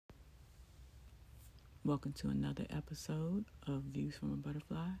Welcome to another episode of Views from a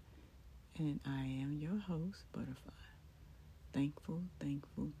Butterfly, and I am your host, Butterfly. Thankful. I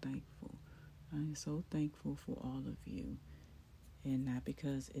am so thankful for all of you, and not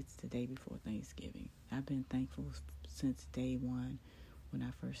because it's the day before Thanksgiving. I've been thankful since day one when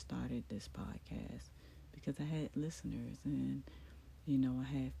I first started this podcast because I had listeners and, I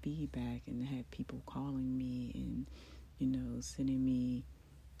had feedback and I had people calling me and, sending me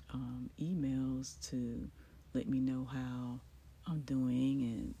emails to let me know how I'm doing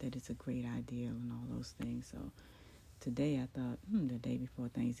and that it's a great idea and all those things. So today I thought, the day before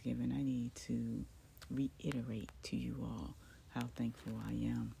Thanksgiving, I need to reiterate to you all how thankful I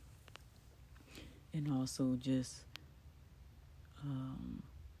am. And also just,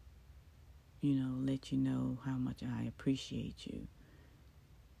 let you know how much I appreciate you.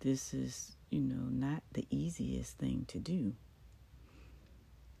 This is, not the easiest thing to do.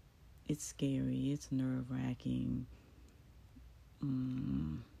 It's scary. It's nerve-wracking.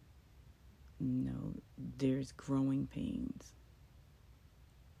 There's growing pains.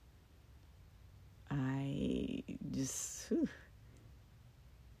 I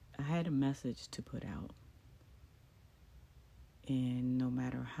had a message to put out. And no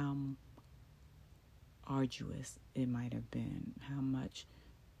matter how arduous it might have been, how much,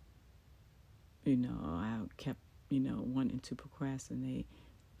 I kept, wanting to procrastinate,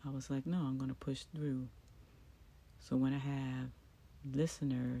 I was like, no, I'm going to push through. So when I have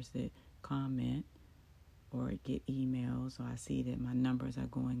listeners that comment or get emails or I see that my numbers are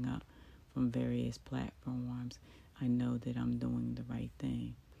going up from various platforms, I know that I'm doing the right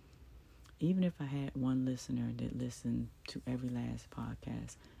thing. Even if I had one listener that listened to every last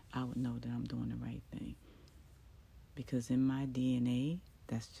podcast, I would know that I'm doing the right thing. Because in my DNA,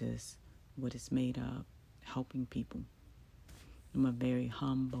 that's just what it's made of, helping people. I'm a very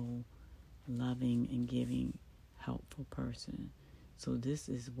humble, loving, and giving, helpful person. So this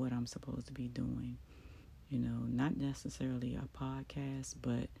is what I'm supposed to be doing. Not necessarily a podcast,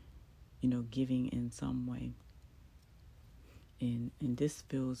 but, giving in some way. And this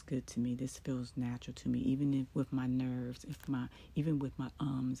feels good to me. This feels natural to me, even if with my nerves, even with my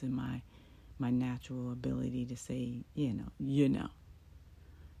ums and my natural ability to say, you're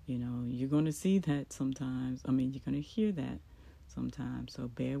going to see that sometimes. You're going to hear that sometimes. So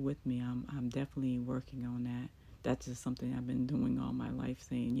bear with me. I'm definitely working on that. That's just something I've been doing all my life,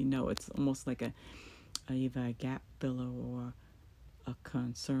 saying, it's almost like either a gap filler or a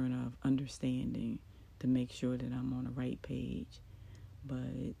concern of understanding to make sure that I'm on the right page.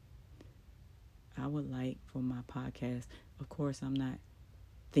 But I would like for my podcast, of course, I'm not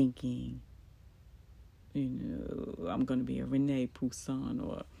thinking, I'm going to be a Renee Poussin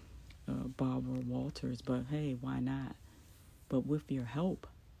or Barbara Walters, but hey, why not? But with your help,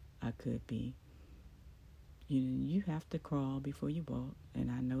 I could be. You have to crawl before you walk,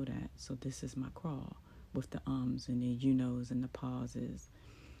 and I know that. So this is my crawl with the ums and the you-knows and the pauses.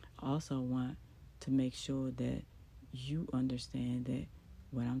 I also want to make sure that you understand that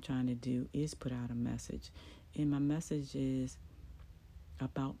what I'm trying to do is put out a message. And my message is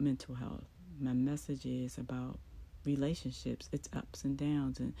about mental health. My message is about relationships, its ups and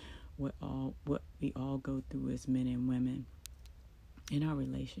downs, and what we all go through as men and women in our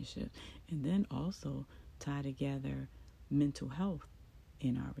relationships. And then also tie together mental health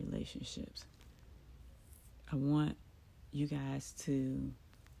in our relationships. I want you guys to,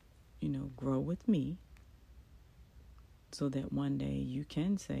 grow with me so that one day you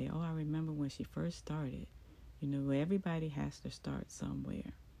can say, oh, I remember when she first started. Everybody has to start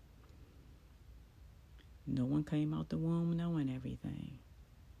somewhere. No one came out the womb knowing everything.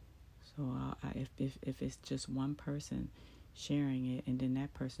 So if it's just one person sharing it and then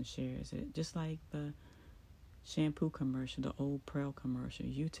that person shares it, just like the shampoo commercial, the old Prel commercial,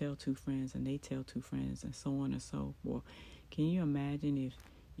 you tell two friends and they tell two friends and so on and so forth. Can you imagine if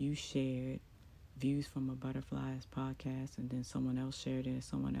you shared Views from a Butterfly's podcast and then someone else shared it and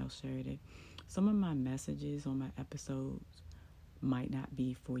someone else shared it? Some of my messages on my episodes might not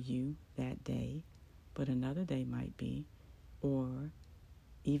be for you that day, but another day might be. Or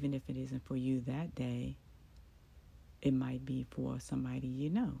even if it isn't for you that day, it might be for somebody you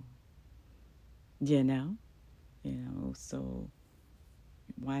know. So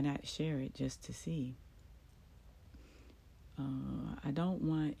why not share it just to see? I don't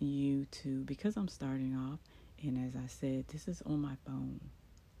want you to, because I'm starting off, and as I said, this is on my phone.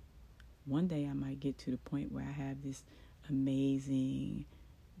 One day I might get to the point where I have this amazing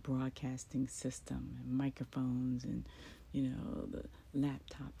broadcasting system and microphones and, the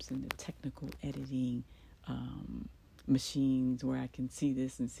laptops and the technical editing machines where I can see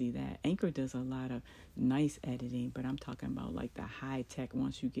this and see that. Anchor does a lot of nice editing, but I'm talking about like the high tech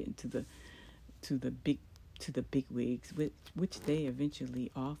once you get into the big wigs, which they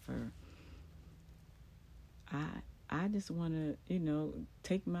eventually offer. I just want to,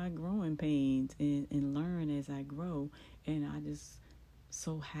 take my growing pains and learn as I grow. And I just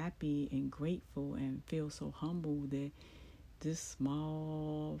so happy and grateful and feel so humble that this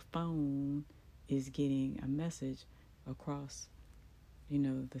small phone is getting a message across,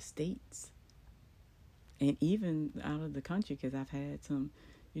 the states and even out of the country, because I've had some,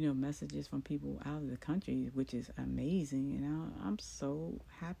 messages from people out of the country, which is amazing. And I'm so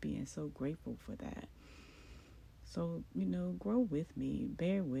happy and so grateful for that. So, grow with me,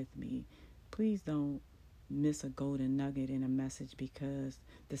 bear with me. Please don't miss a golden nugget in a message because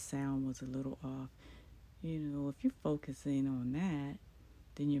the sound was a little off. If you're focusing on that,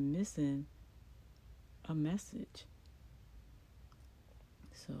 then you're missing a message.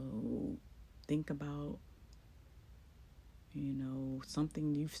 So think about,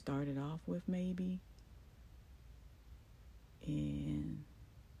 something you've started off with maybe. And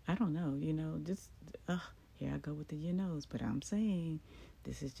I don't know, just, here I go with the but I'm saying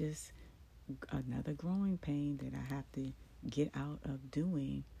this is just another growing pain that I have to get out of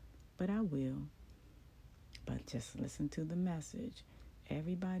doing, but I will. But just listen to the message.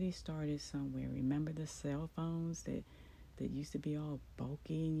 Everybody started somewhere. Remember the cell phones that used to be all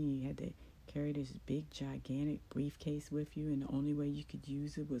bulky and you had to carry this big gigantic briefcase with you, and the only way you could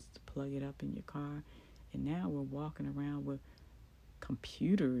use it was to plug it up in your car. And now we're walking around with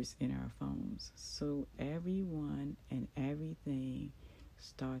computers in our phones. So everyone and everything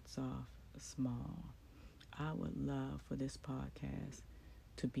starts off small. I would love for this podcast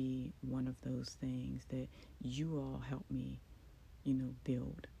to be one of those things that you all help me,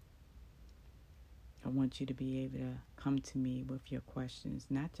 build. I want you to be able to come to me with your questions,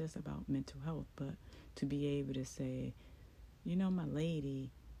 not just about mental health, but to be able to say, my lady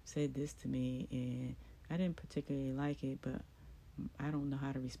said this to me and I didn't particularly like it, but I don't know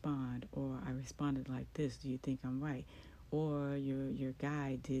how to respond, or I responded like this. Do you think I'm right? Or your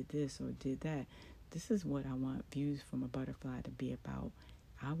guy did this or did that. This is what I want Views from a Butterfly to be about.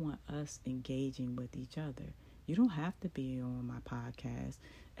 I want us engaging with each other. You don't have to be on my podcast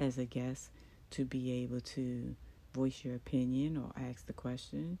as a guest to be able to voice your opinion or ask the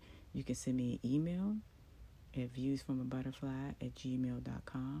question. You can send me an email at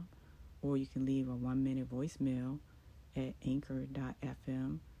viewsfromabutterfly@gmail.com, or you can leave a 1-minute voicemail at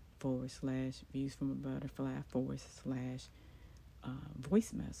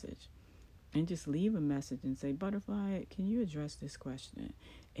anchor.fm/viewsfromabutterfly/voice message. And just leave a message and say, Butterfly, can you address this question?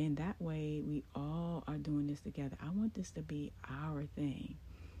 And that way we all are doing this together. I want this to be our thing.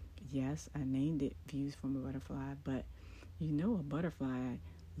 Yes, I named it Views from a Butterfly, but a butterfly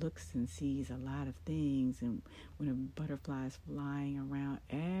looks and sees a lot of things. And when a butterfly is flying around,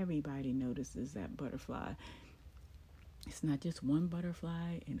 everybody notices that butterfly. It's not just one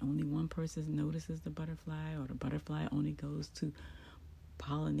butterfly and only one person notices the butterfly, or the butterfly only goes to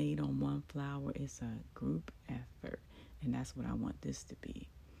pollinate on one flower. It's a group effort, and that's what I want this to be.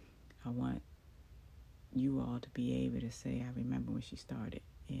 I want you all to be able to say, I remember when she started.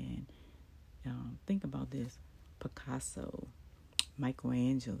 And think about this: Picasso,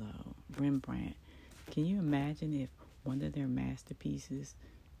 Michelangelo, Rembrandt. Can you imagine if one of their masterpieces,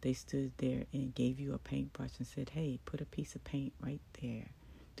 they stood there and gave you a paintbrush and said, hey, put a piece of paint right there,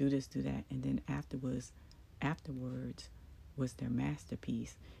 do this, do that, and then afterwards was their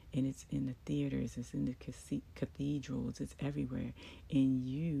masterpiece, and it's in the theaters, it's in the cathedrals, it's everywhere, and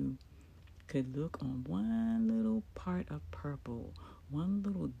you could look on one little part of purple, one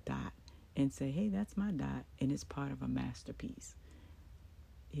little dot, and say, hey, that's my dot, and it's part of a masterpiece.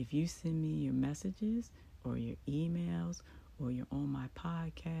 If you send me your messages or your emails, or you're on my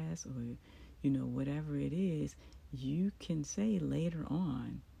podcast, or whatever it is, you can say later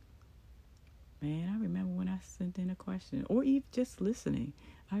on, man, I remember when I sent in a question, or even just listening.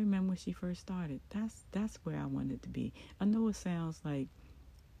 I remember when she first started. That's where I wanted to be. I know it sounds like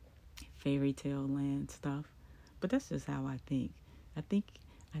fairy tale land stuff, but that's just how I think. I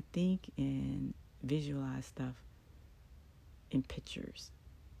think and visualize stuff in pictures.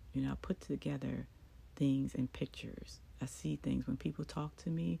 I put together things in pictures. I see things when people talk to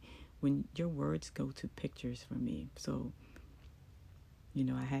me, when your words go to pictures for me. So,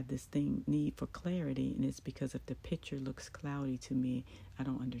 I have this need for clarity, and it's because if the picture looks cloudy to me, I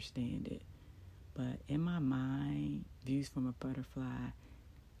don't understand it. But in my mind, Views from a Butterfly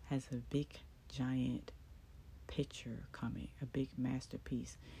has a big, giant picture coming, a big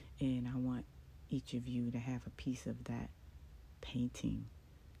masterpiece. And I want each of you to have a piece of that painting,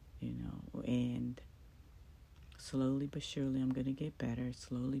 and slowly but surely I'm going to get better.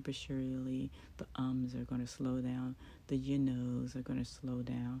 Slowly but surely the ums are going to slow down. The knows are going to slow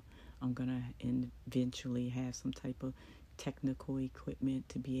down. I'm going to eventually have some type of technical equipment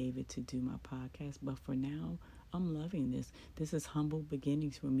to be able to do my podcast. But for now, I'm loving this. This is humble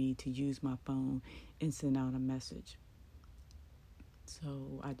beginnings for me to use my phone and send out a message.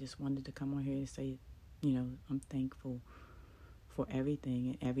 So I just wanted to come on here and say, I'm thankful for everything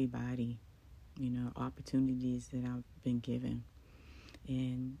and everybody, opportunities that I've been given.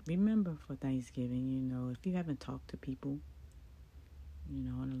 And remember, for Thanksgiving, if you haven't talked to people, in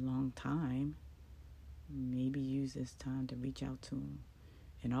a long time, maybe use this time to reach out to them.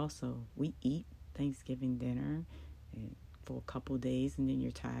 And also, we eat Thanksgiving dinner for a couple days, and then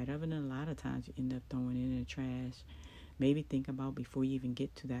you're tired of it. And a lot of times you end up throwing it in the trash. Maybe think about, before you even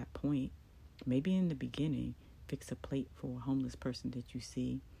get to that point, maybe in the beginning, fix a plate for a homeless person that you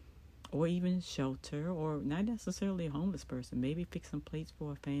see, or even shelter, or not necessarily a homeless person. Maybe fix some plates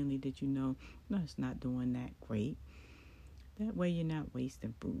for a family that it's not doing that great. That way you're not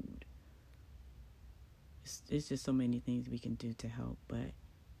wasting food. It's just so many things we can do to help, but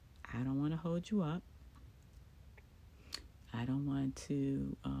I don't want to hold you up. I don't want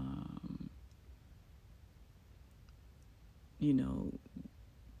to,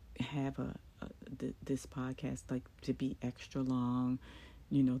 have this podcast like to be extra long,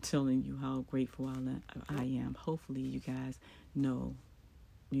 telling you how grateful I am. Hopefully you guys know,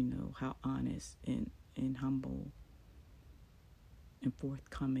 how honest and humble and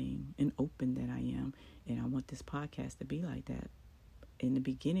forthcoming and open that I am. And I want this podcast to be like that. In the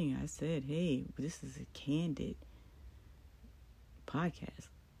beginning, I said, hey, this is a candid podcast.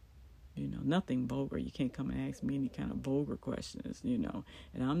 Nothing vulgar. You can't come and ask me any kind of vulgar questions, And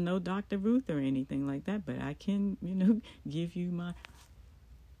I'm no Dr. Ruth or anything like that, but I can, give you my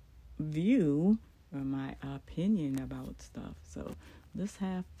view or my opinion about stuff. So let's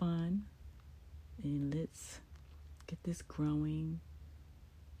have fun and let's get this growing,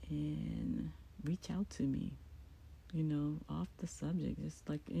 and reach out to me, off the subject, just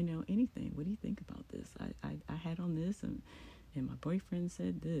like, anything. What do you think about this? I had on this and my boyfriend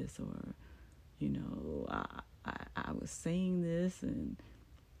said this, or, I was saying this and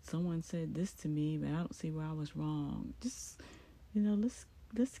someone said this to me, but I don't see where I was wrong. Just, let's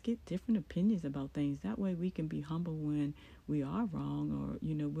get different opinions about things. That way we can be humble when we are wrong, or,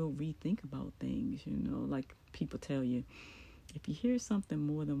 we'll rethink about things, like people tell you, if you hear something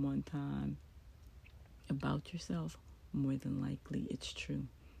more than one time about yourself, more than likely it's true,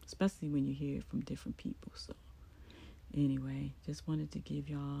 especially when you hear it from different people. So anyway, just wanted to give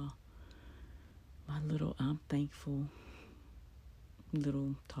y'all my little I'm thankful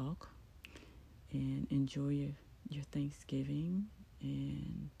little talk, and enjoy your Thanksgiving,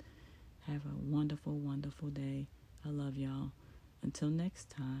 and have a wonderful, wonderful day. I love y'all. Until next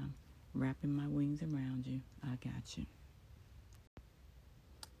time, wrapping my wings around you. I got you.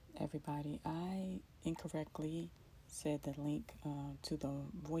 Everybody, I incorrectly said the link to the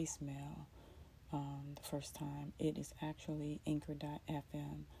voicemail the first time. It is actually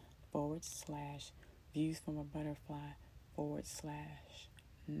anchor.fm/views from a butterfly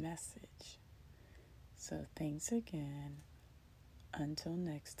 /message. So thanks again. Until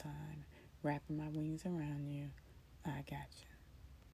next time, wrapping my wings around you. I got you.